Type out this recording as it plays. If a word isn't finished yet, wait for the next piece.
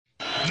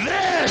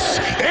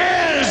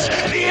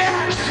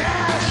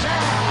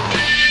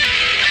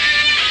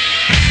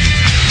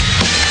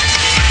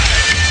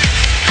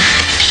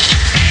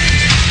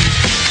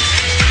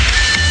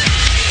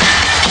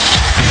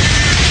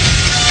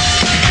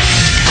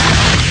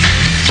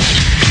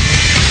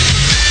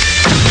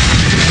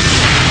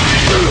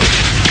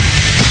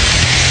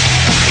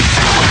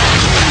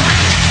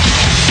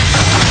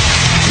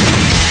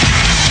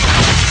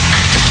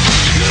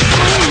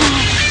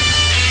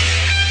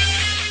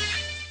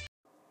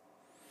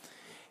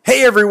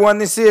Hey everyone,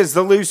 this is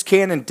the Loose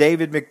Cannon,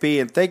 David McBee,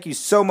 and thank you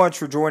so much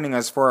for joining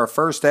us for our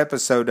first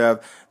episode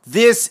of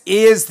This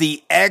is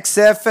the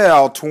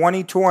XFL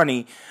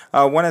 2020.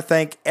 I want to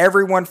thank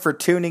everyone for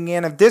tuning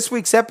in. And this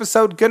week's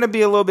episode going to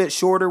be a little bit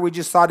shorter. We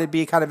just thought it'd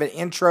be kind of an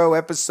intro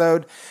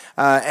episode,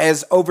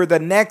 as over the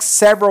next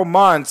several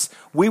months,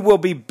 we will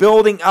be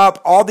building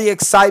up all the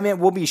excitement.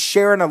 We'll be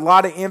sharing a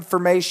lot of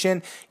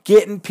information,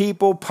 getting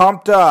people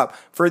pumped up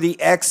for the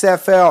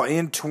XFL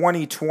in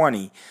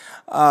 2020.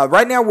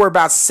 Right now, we're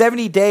about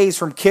 70 days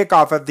from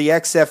kickoff of the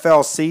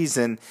XFL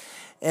season.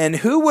 And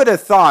who would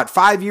have thought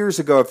 5 years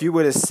ago, if you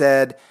would have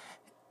said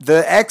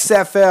the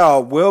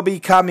XFL will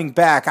be coming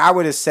back, I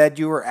would have said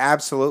you were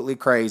absolutely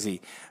crazy.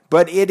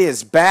 But it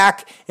is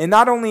back, and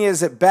not only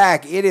is it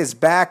back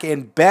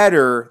and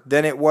better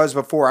than it was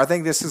before. I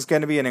think this is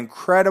going to be an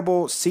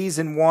incredible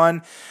season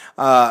one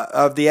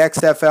of the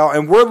XFL,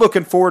 and we're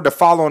looking forward to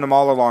following them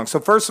all along. So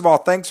first of all,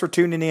 thanks for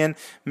tuning in.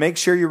 Make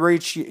sure you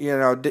reach,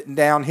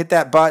 down, hit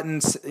that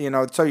button,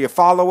 so you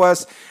follow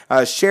us.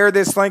 Share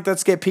this link.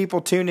 Let's get people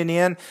tuning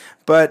in.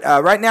 But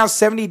right now,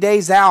 70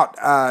 days out,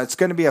 it's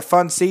going to be a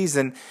fun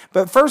season.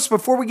 But first,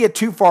 before we get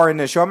too far in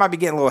the show, I might be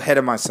getting a little ahead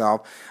of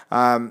myself.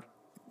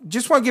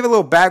 Just want to give a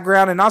little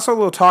background and also a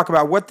little talk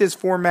about what this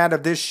format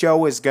of this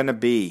show is going to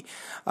be.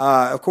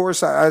 Of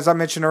course, as I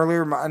mentioned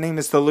earlier, my name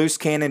is the Loose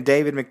Cannon,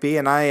 David McBee,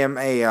 and I am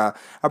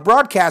a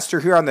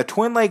broadcaster here on the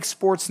Twin Lakes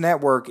Sports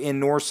Network in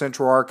North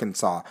Central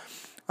Arkansas.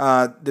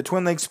 The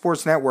Twin Lakes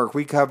Sports Network,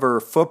 we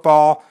cover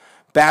football,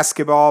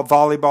 basketball,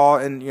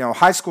 volleyball, and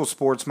high school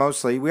sports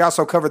mostly. We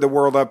also cover the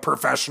world of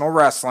professional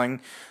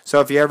wrestling. So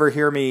if you ever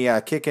hear me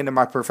kick into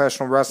my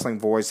professional wrestling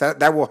voice,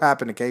 that will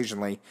happen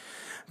occasionally.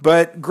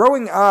 But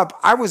growing up,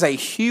 I was a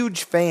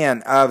huge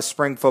fan of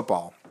spring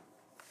football.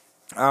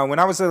 When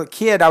I was a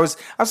kid, I was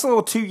a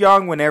little too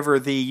young whenever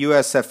the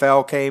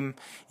USFL came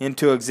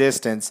into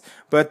existence.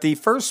 But the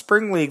first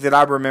spring league that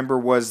I remember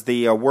was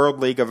the World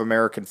League of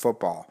American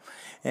Football.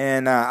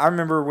 And I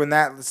remember when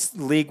that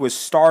league was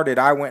started,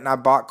 I went and I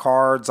bought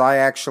cards. I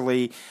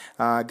actually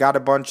got a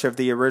bunch of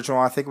the original,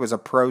 I think it was a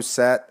pro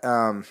set,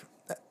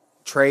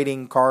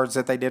 trading cards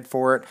that they did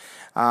for it.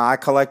 I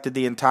collected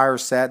the entire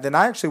set. Then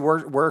I actually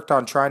worked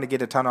on trying to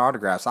get a ton of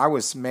autographs. I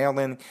was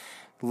mailing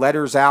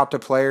letters out to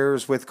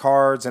players with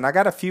cards, and I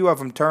got a few of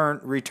them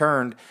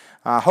returned.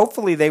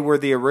 Hopefully they were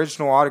the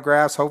original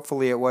autographs.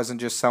 Hopefully it wasn't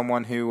just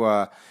someone who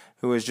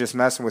was just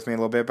messing with me a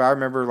little bit. But I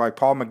remember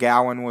Paul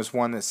McGowan was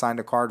one that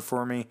signed a card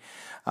for me.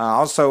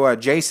 Also,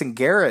 Jason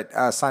Garrett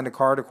signed a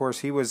card. Of course,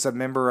 he was a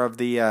member of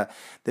the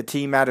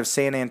team out of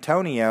San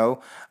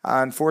Antonio.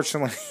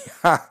 Unfortunately,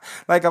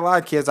 like a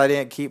lot of kids, I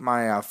didn't keep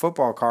my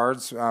football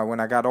cards when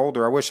I got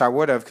older. I wish I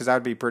would have, because that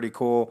would be pretty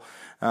cool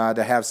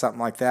to have something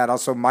like that.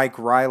 Also, Mike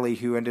Riley,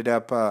 who ended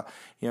up,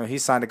 he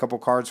signed a couple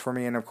cards for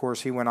me, and of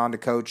course, he went on to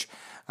coach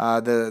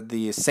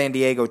the San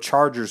Diego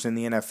Chargers in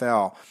the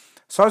NFL.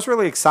 So I was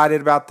really excited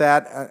about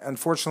that.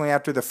 Unfortunately,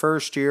 after the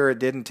first year, it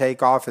didn't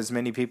take off as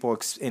many people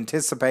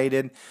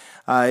anticipated.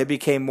 It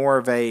became more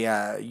of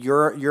a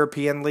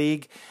European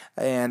league,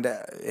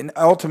 and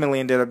ultimately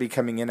ended up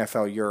becoming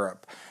NFL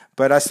Europe.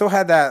 But I still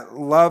had that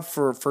love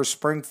for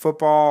spring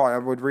football. I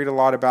would read a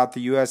lot about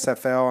the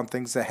USFL and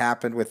things that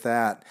happened with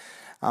that.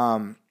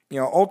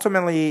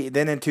 Ultimately,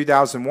 then in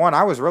 2001,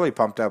 I was really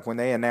pumped up when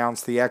they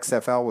announced the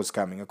XFL was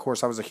coming. Of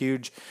course, I was a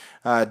huge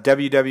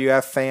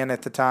WWF fan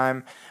at the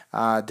time.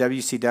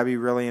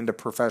 WCW, really into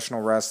professional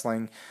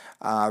wrestling.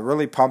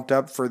 Really pumped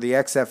up for the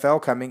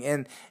XFL coming.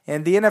 And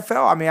the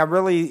NFL,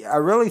 I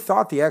really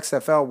thought the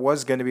XFL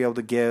was going to be able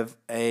to give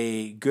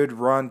a good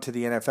run to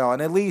the NFL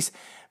and at least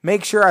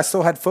make sure I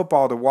still had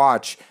football to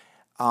watch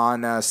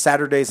on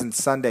Saturdays and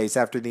Sundays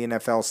after the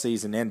NFL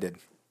season ended.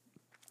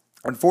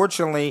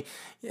 Unfortunately,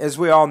 as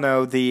we all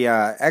know, the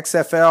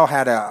XFL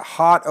had a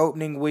hot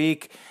opening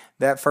week.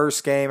 That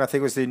first game, I think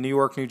it was the New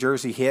York, New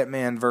Jersey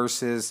Hitmen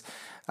versus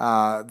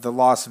the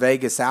Las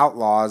Vegas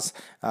Outlaws.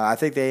 I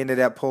think they ended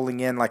up pulling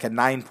in like a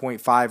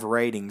 9.5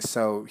 rating.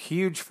 So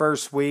huge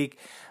first week.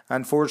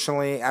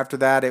 Unfortunately, after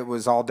that, it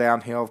was all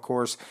downhill, of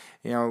course.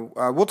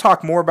 We'll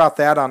talk more about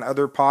that on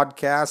other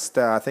podcasts.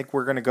 I think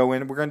we're going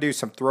to do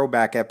some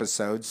throwback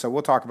episodes. So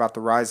we'll talk about the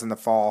rise and the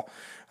fall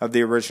of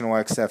the original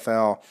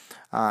XFL.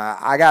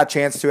 I got a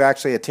chance to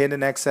actually attend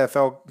an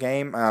XFL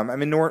game.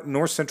 I'm in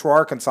North Central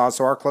Arkansas,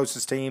 so our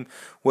closest team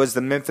was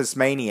the Memphis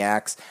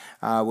Maniacs,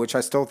 which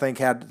I still think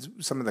had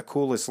some of the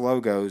coolest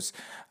logos.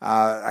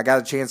 I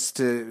got a chance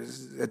to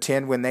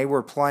attend when they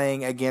were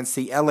playing against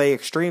the LA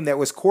Extreme that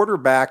was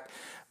quarterbacked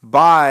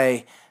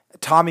by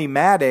Tommy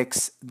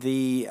Maddox,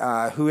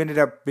 who ended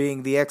up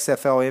being the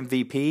XFL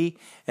MVP,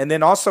 and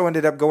then also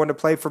ended up going to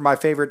play for my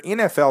favorite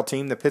NFL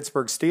team, the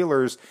Pittsburgh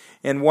Steelers,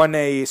 and won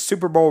a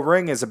Super Bowl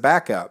ring as a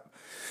backup.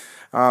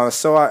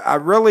 So I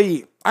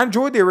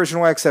enjoyed the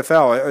original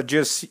XFL. It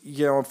just,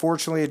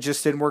 unfortunately, it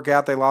just didn't work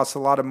out. They lost a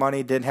lot of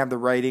money, didn't have the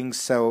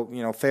ratings, so,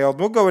 failed.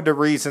 We'll go into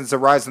reasons, the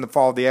rise and the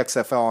fall of the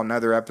XFL in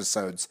other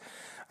episodes.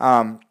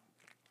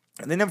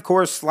 And then, of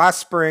course, last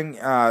spring,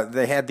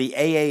 they had the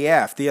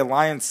AAF, the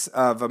Alliance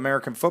of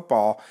American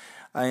Football,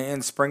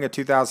 in spring of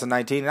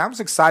 2019. And I was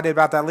excited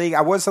about that league.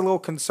 I was a little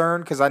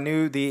concerned because I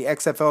knew the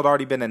XFL had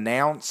already been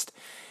announced.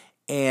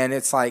 And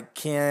it's like,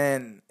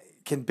 can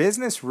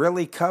business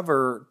really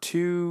cover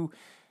two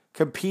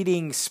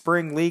competing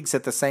spring leagues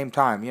at the same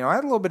time? I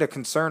had a little bit of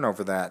concern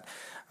over that.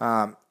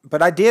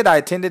 But I did. I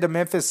attended a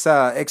Memphis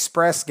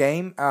Express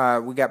game.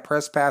 We got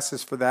press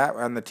passes for that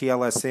on the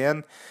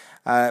TLSN.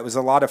 It was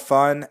a lot of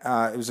fun.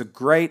 It was a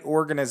great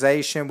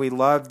organization. We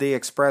loved the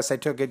Express. They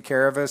took good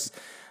care of us.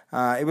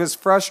 It was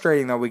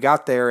frustrating, though. We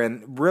got there,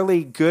 and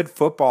really good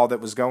football that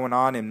was going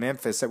on in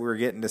Memphis that we were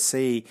getting to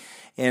see.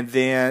 But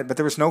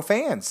there was no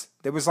fans.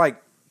 There was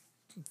like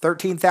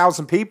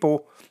 13,000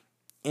 people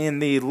in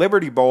the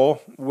Liberty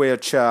Bowl,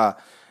 which, the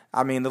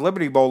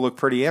Liberty Bowl looked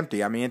pretty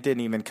empty. It didn't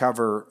even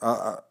cover,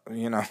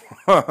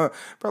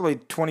 probably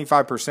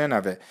 25%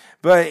 of it.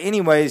 But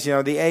anyways, the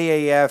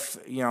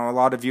AAF, a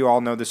lot of you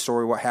all know the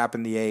story, what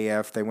happened to the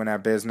AAF. They went out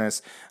of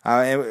business.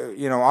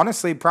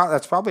 Honestly,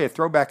 that's probably a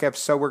throwback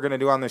episode we're going to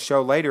do on the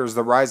show later, is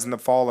the rise and the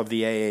fall of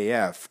the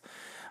AAF.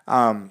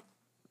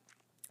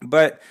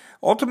 But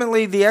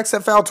ultimately, the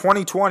XFL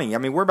 2020,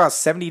 we're about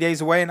 70 days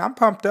away, and I'm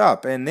pumped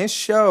up. And this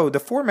show, the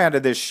format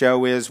of this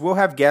show is we'll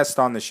have guests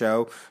on the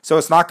show. So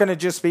it's not going to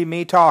just be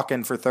me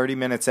talking for 30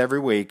 minutes every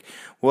week.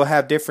 We'll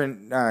have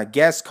different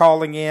guests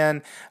calling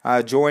in,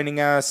 joining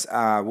us.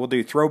 We'll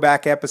do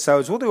throwback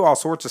episodes. We'll do all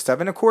sorts of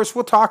stuff. And, of course,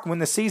 we'll talk when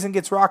the season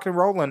gets rocking and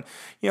rolling.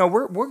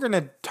 We're going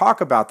to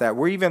talk about that.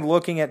 We're even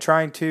looking at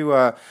trying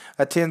to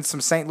attend some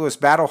St. Louis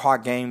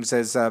Battlehawk games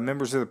as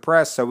members of the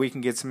press so we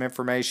can get some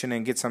information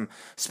and get some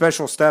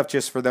special stuff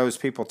just for those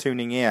people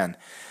tuning in.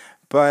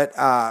 But,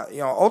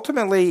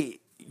 ultimately,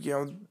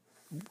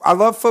 I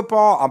love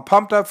football. I'm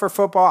pumped up for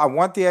football. I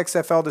want the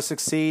XFL to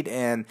succeed,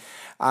 and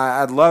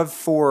I'd love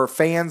for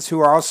fans who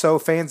are also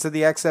fans of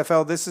the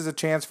XFL, this is a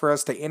chance for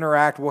us to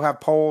interact. We'll have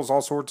polls,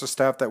 all sorts of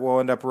stuff that we'll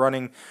end up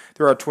running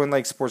through our Twin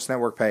Lakes Sports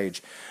Network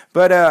page.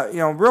 But,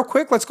 real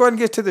quick, let's go ahead and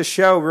get to the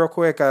show real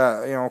quick.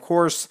 Of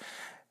course,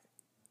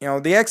 the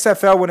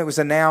XFL, when it was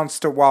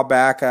announced a while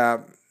back,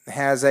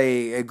 has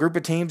a group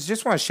of teams.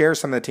 Just want to share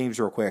some of the teams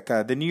real quick.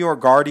 The New York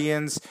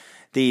Guardians,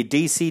 the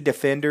DC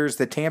Defenders,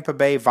 the Tampa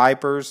Bay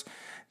Vipers,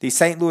 the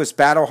St. Louis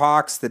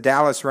Battlehawks, the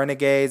Dallas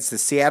Renegades, the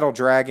Seattle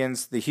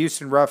Dragons, the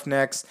Houston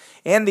Roughnecks,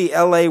 and the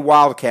LA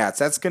Wildcats.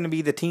 That's going to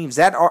be the teams.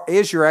 That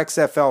is your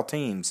XFL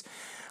teams.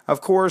 Of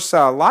course,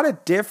 a lot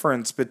of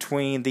difference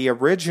between the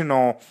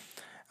original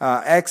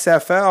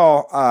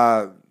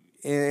XFL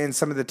in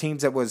some of the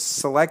teams that was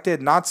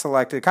selected, not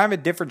selected. Kind of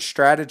a different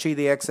strategy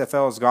the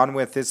XFL has gone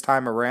with this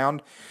time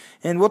around.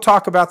 And we'll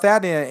talk about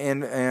that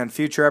in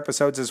future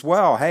episodes as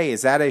well. Hey,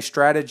 is that a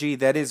strategy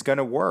that is going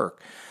to work?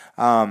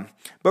 But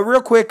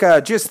real quick,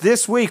 just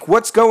this week,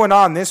 what's going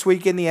on this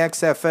week in the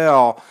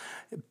XFL?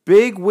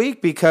 Big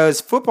week because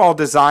football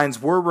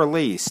designs were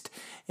released.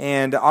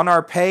 And on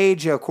our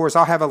page, of course,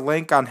 I'll have a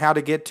link on how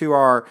to get to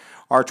our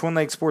Twin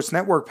Lakes Sports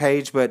Network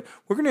page, but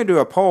we're going to do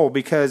a poll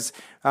because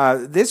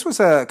this was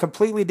a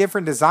completely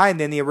different design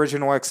than the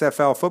original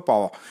XFL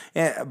football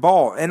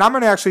ball. And I'm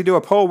going to actually do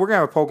a poll. We're going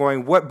to have a poll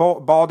going, what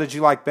ball did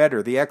you like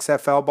better, the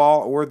XFL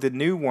ball or the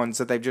new ones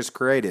that they've just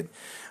created?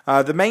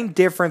 The main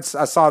difference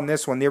I saw in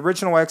this one, the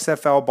original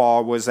XFL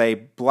ball was a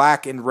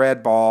black and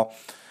red ball.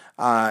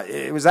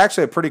 It was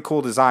actually a pretty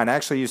cool design. I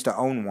actually used to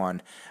own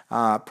one.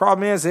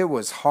 Problem is, it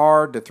was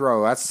hard to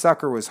throw. That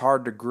sucker was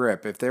hard to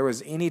grip. If there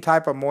was any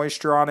type of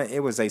moisture on it,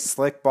 it was a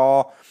slick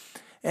ball.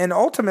 And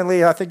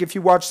ultimately, I think if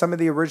you watch some of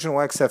the original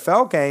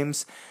XFL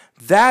games,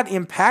 that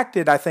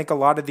impacted, I think, a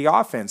lot of the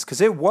offense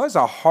because it was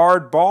a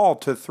hard ball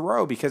to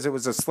throw because it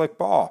was a slick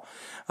ball.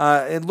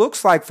 It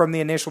looks like from the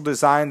initial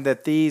design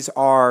that these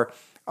are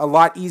a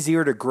lot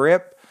easier to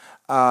grip.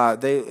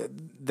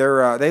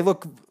 They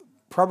look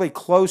probably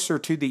closer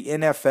to the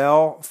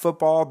NFL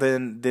football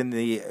than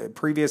the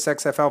previous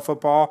XFL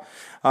football.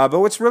 But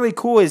what's really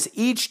cool is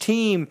each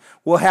team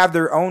will have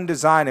their own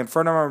design. In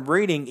front of them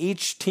reading,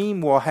 each team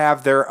will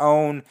have their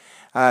own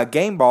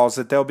game balls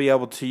that they'll be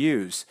able to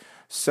use.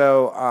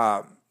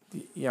 So,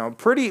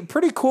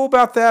 pretty cool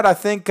about that. I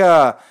think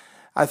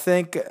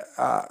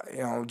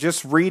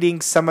just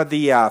reading some of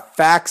the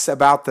facts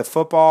about the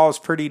football is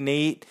pretty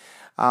neat.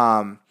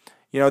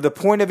 The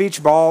point of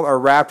each ball are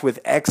wrapped with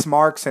X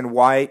marks in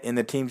white in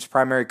the team's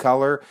primary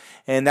color,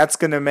 and that's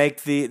going to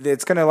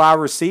it's going to allow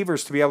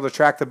receivers to be able to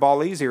track the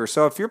ball easier.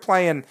 So if you're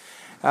playing,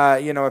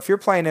 if you're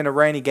playing in a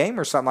rainy game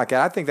or something like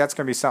that, I think that's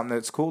going to be something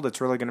that's cool.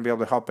 That's really going to be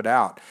able to help it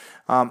out.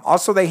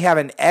 Also, they have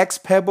an X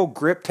Pebble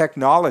grip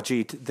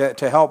technology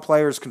to help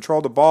players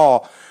control the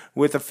ball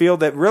with a feel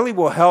that really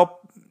will help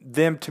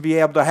them to be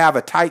able to have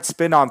a tight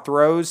spin on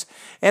throws,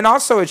 and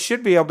also it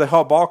should be able to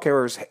help ball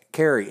carriers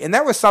carry. And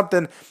that was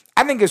something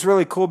I think is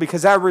really cool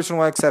because that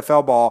original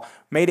XFL ball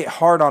made it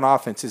hard on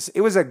offenses.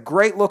 It was a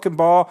great looking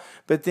ball,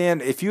 but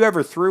then if you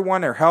ever threw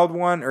one or held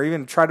one or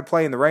even tried to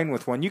play in the rain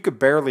with one, you could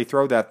barely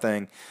throw that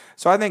thing.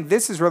 So I think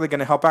this is really going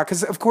to help out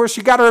because, of course,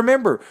 you got to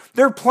remember,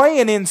 they're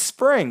playing in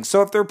spring.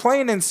 So if they're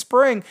playing in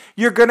spring,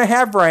 you're going to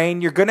have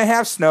rain, you're going to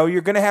have snow,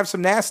 you're going to have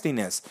some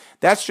nastiness.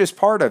 That's just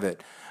part of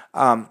it.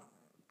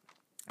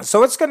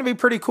 So it's going to be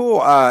pretty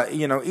cool.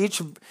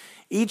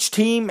 Each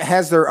team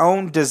has their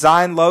own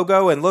design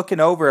logo, and looking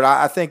over it,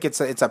 I think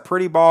it's a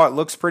pretty ball. It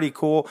looks pretty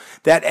cool.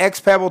 That X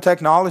Pebble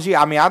technology,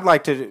 I mean, I'd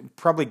like to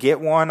probably get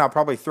one. I'll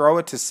probably throw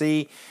it to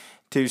see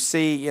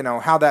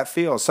how that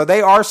feels. So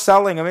they are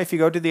selling them. If you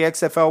go to the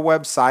XFL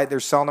website, they're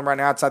selling them right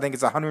now. I think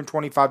it's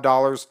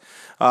 $125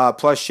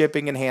 plus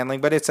shipping and handling.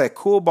 But it's a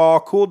cool ball,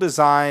 cool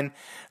design.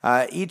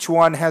 Each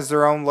one has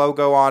their own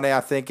logo on it.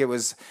 I think the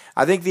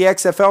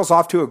XFL's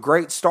off to a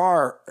great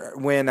start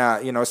when,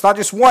 it's not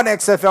just one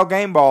XFL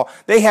game ball.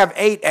 They have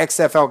 8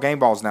 XFL game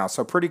balls now,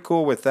 so pretty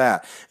cool with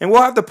that. And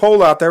we'll have the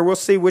poll out there. We'll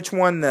see which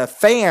one the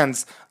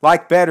fans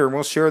like better, and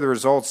we'll share the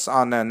results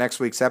on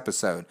next week's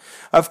episode.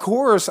 Of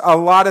course, a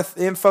lot of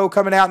info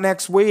coming out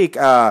next week.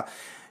 We're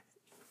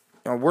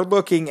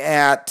looking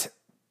at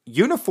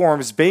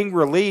uniforms being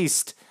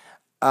released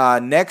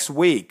next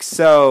week,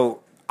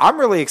 so I'm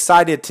really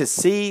excited to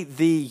see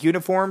the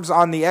uniforms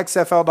on the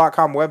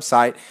XFL.com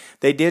website.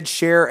 They did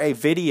share a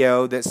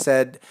video that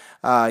said,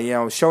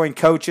 showing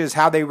coaches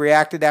how they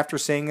reacted after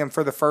seeing them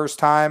for the first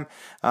time.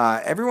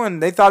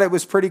 They thought it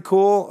was pretty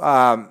cool.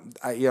 I'm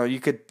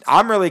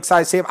really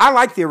excited to see them. I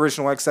like the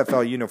original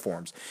XFL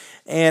uniforms.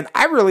 And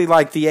I really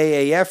like the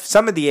AAF,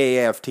 some of the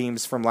AAF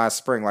teams from last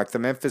spring, like the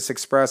Memphis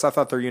Express. I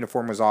thought their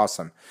uniform was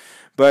awesome.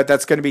 But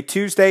that's going to be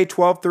Tuesday,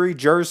 12/3.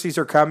 Jerseys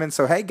are coming.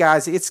 So, hey,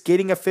 guys, it's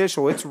getting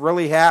official. It's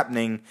really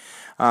happening.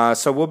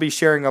 So we'll be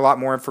sharing a lot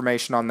more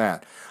information on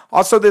that.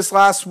 Also, this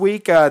last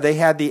week, they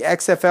had the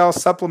XFL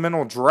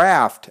supplemental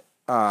draft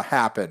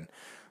happen.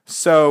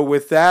 So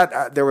with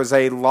that, there was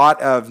a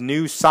lot of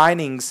new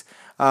signings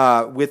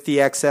with the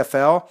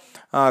XFL.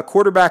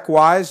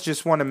 Quarterback-wise,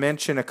 just want to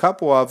mention a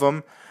couple of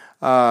them.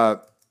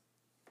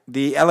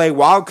 The LA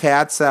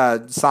Wildcats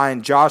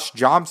signed Josh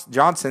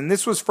Johnson.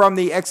 This was from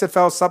the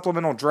XFL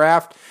supplemental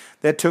draft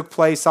that took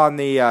place on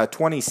the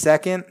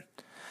 22nd,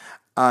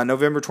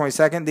 November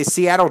 22nd. The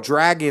Seattle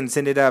Dragons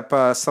ended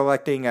up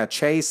selecting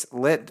Chase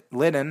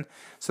Litton,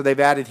 so they've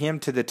added him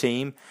to the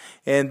team.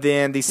 And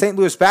then the St.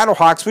 Louis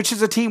Battlehawks, which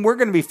is a team we're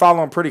going to be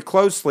following pretty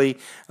closely,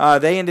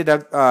 they ended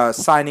up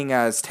signing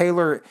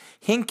Taylor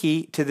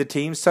Hinkie to the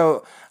team.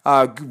 So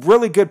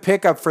really good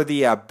pickup for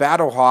the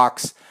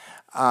Battlehawks.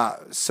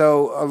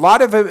 So a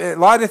lot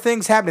of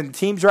things happen. The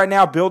teams right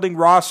now building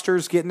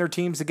rosters, getting their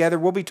teams together.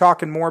 We'll be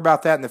talking more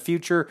about that in the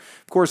future.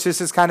 Of course,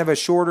 this is kind of a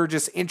shorter,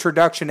 just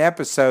introduction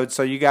episode,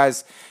 so you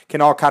guys can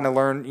all kind of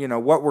learn,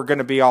 what we're going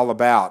to be all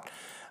about.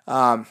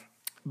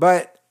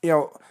 But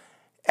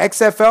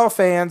XFL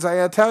fans, I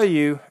gotta tell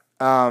you,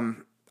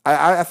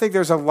 I think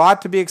there's a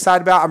lot to be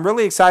excited about. I'm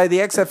really excited. The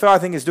XFL, I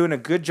think, is doing a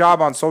good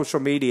job on social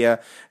media.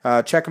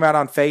 Check them out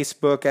on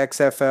Facebook,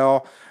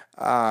 XFL.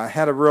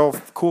 Had a real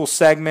cool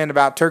segment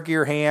about turkey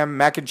or ham,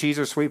 mac and cheese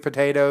or sweet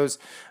potatoes,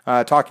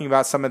 talking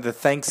about some of the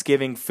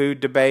Thanksgiving food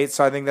debates.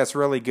 So I think that's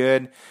really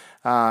good,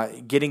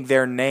 getting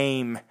their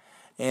name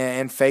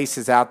and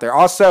faces out there.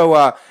 Also,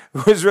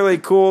 it was really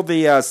cool,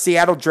 the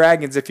Seattle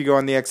Dragons, if you go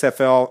on the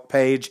XFL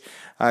page,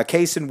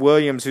 Kason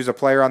Williams, who's a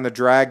player on the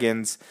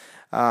Dragons,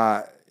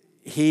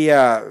 he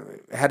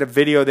had a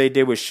video they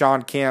did with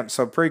Sean Kemp.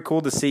 So pretty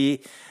cool to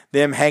see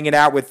them hanging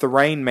out with the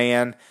Rain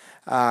Man.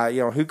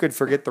 Who could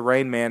forget the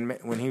Rain Man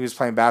when he was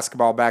playing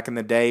basketball back in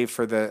the day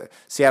for the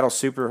Seattle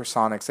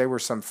Supersonics? They were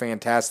some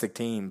fantastic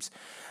teams.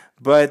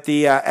 But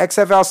the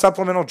XFL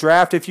supplemental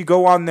draft, if you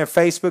go on their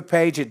Facebook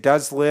page, it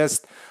does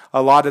list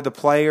a lot of the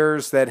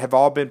players that have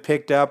all been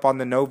picked up on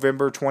the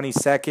November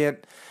 22nd.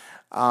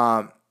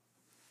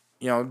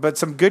 But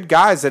some good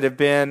guys that have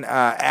been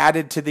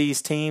added to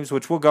these teams,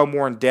 which we'll go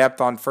more in depth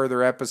on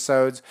further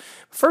episodes.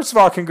 First of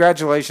all,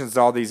 congratulations to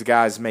all these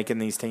guys making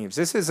these teams.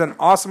 This is an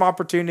awesome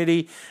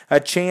opportunity, a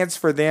chance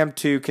for them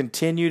to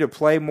continue to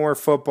play more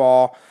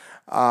football.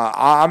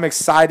 I'm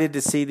excited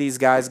to see these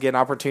guys get an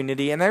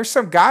opportunity. And there's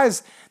some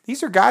guys,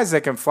 these are guys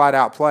that can flat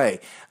out play.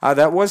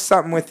 That was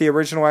something with the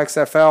original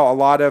XFL. A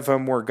lot of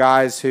them were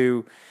guys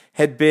who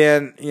had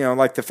been,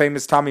 like the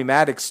famous Tommy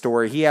Maddox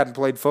story. He hadn't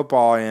played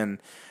football in,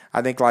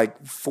 I think,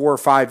 like 4 or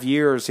 5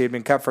 years. He had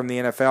been cut from the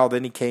NFL.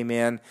 Then he came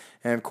in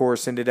and, of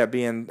course, ended up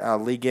being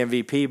league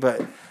MVP.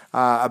 But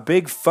a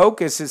big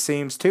focus, it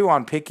seems, too,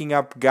 on picking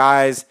up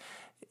guys,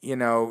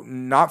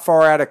 not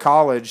far out of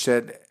college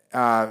that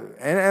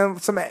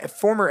and some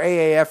former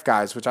AAF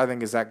guys, which I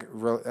think that's going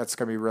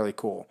to be really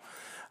cool.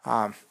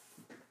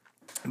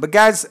 But,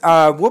 guys,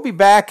 we'll be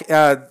back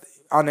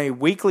on a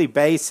weekly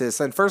basis.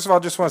 And first of all,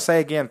 I just want to say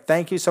again,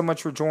 thank you so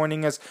much for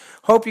joining us.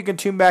 Hope you can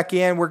tune back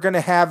in. We're going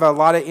to have a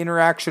lot of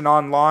interaction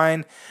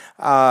online,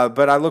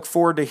 but I look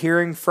forward to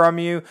hearing from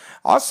you.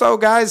 Also,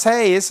 guys,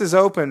 hey, this is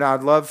open.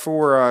 I'd love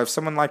for if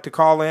someone like to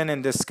call in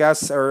and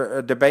discuss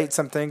or debate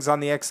some things on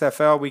the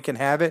XFL, we can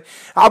have it.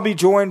 I'll be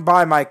joined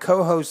by my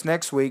co-host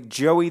next week,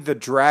 Joey the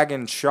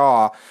Dragon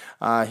Shaw.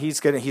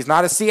 He's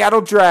not a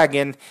Seattle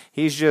Dragon.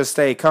 He's just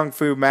a kung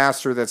fu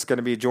master that's going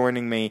to be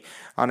joining me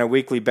on a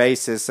weekly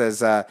basis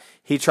as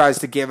he tries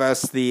to give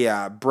us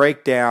the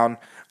breakdown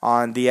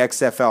on the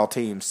XFL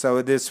team.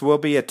 So this will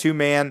be a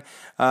two-man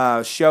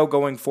show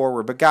going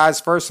forward. But guys,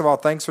 first of all,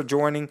 thanks for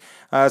joining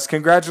us.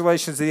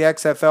 Congratulations to the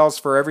XFLs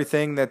for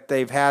everything that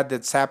they've had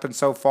that's happened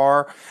so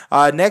far.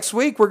 Next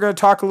week, we're going to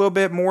talk a little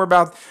bit more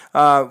about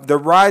the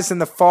rise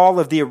and the fall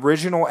of the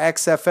original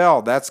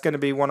XFL. That's going to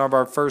be one of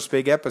our first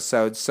big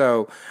episodes.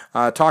 So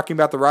talking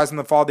about the rise and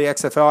the fall of the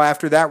XFL.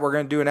 After that, we're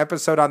going to do an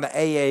episode on the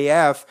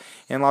AAF.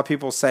 And a lot of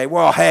people say,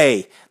 well,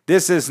 hey,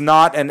 this is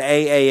not an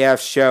AAF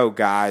show,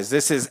 guys.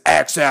 This is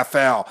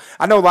XFL.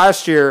 I know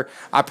last year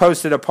I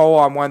posted a poll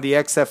on one of the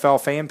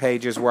XFL fan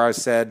pages where I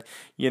said,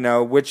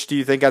 which do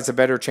you think has a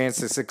better chance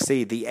to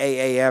succeed, the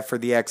AAF or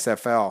the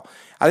XFL?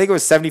 I think it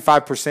was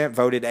 75%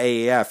 voted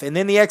AAF. And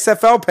then the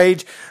XFL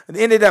page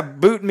ended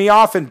up booting me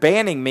off and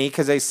banning me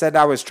because they said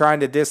I was trying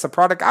to diss a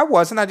product. I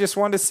wasn't. I just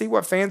wanted to see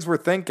what fans were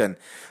thinking.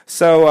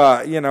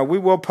 So, we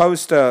will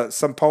post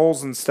some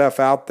polls and stuff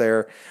out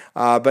there.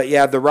 But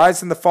yeah, the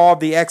rise and the fall of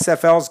the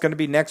XFL is going to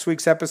be next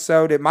week's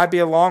episode. It might be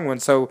a long one,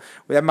 so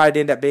that might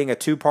end up being a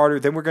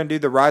two-parter. Then we're going to do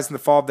the rise and the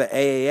fall of the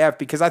AAF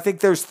because I think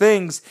there's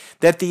things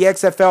that the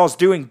XFL is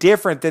doing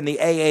different than the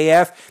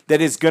AAF that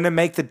is going to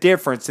make the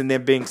difference in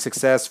them being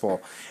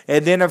successful.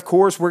 And then, of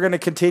course, we're going to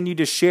continue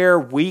to share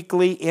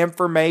weekly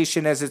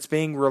information as it's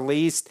being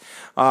released,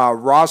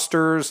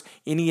 rosters,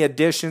 any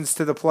additions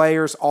to the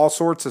players, all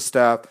sorts of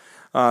stuff.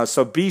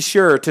 So be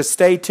sure to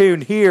stay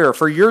tuned here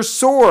for your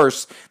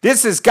source.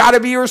 This has got to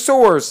be your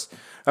source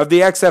of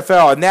the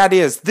XFL, and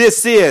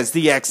this is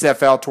the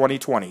XFL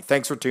 2020.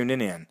 Thanks for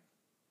tuning in.